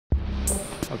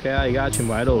OK 啊，而家全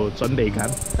部喺度準備緊。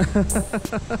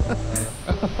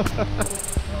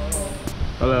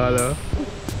Hello。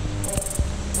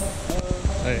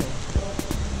Hey.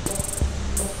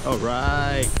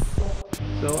 Alright.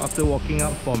 So after walking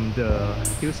up from the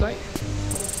hillside,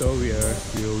 so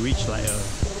we'll reach like a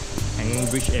hanging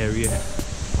bridge area.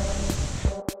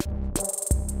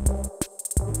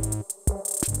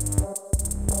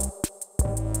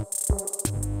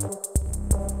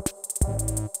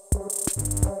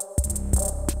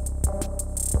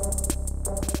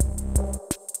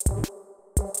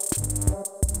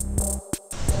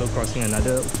 So crossing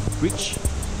another bridge.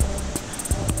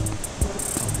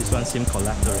 Oh, this one seems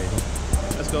collapsed already.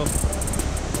 Let's go.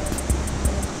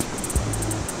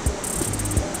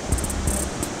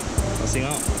 Crossing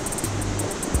out.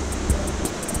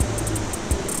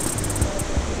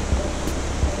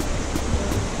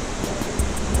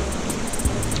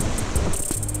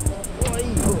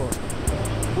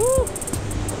 Woo!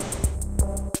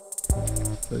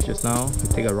 So just now we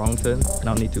take a wrong turn.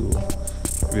 Now need to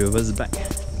reverse back.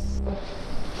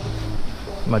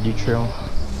 Muddy trail.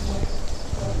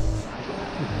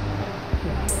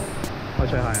 開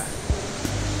除鞋啊！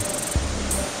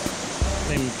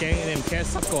你唔驚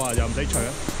濕過啊？就唔使除啊。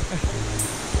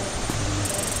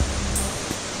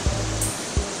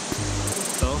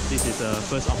So this is the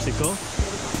first obstacle.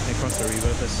 Across the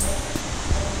river first.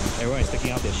 Everyone is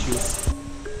taking out their shoes.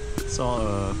 Saw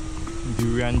a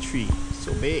durian tree,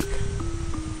 so big.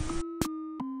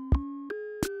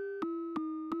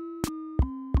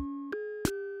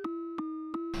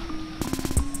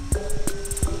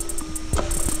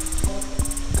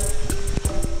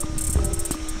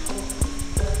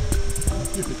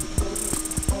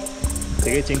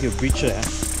 Take it into bridge there.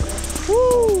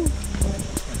 Woo!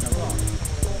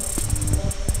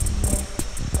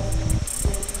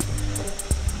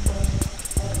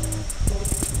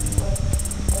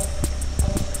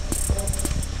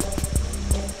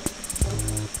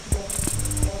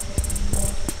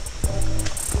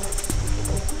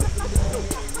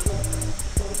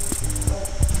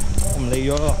 Không lấy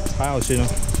vô rồi, thái hồi xin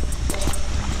không?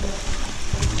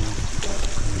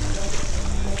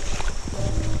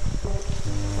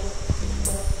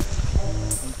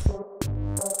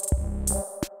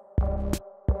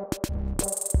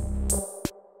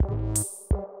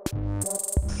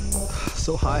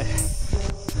 So high.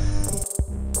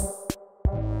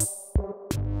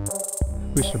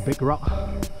 Reach the big rock.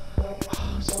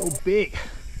 So big.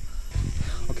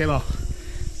 Okay, Mo.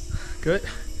 Good.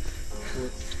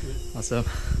 Awesome.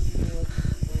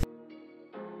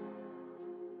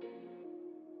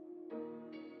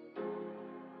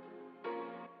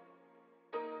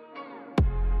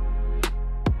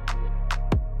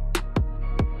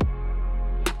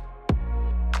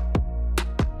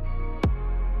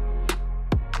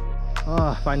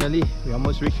 Ah, finally, we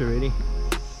almost reached already.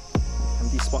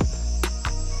 Empty spot.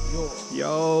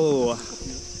 Yo.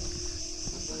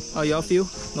 Oh, y'all feel?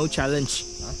 No challenge.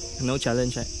 Huh? No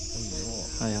challenge, right?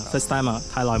 Oh, yeah. First time,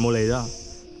 太耐冇嚟啦.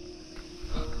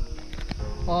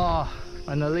 Oh,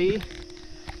 finally,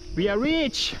 we are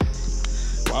reached.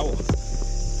 Wow.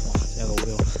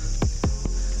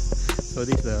 So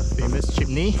this is the famous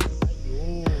chimney.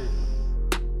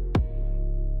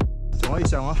 仲可以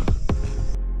上啊！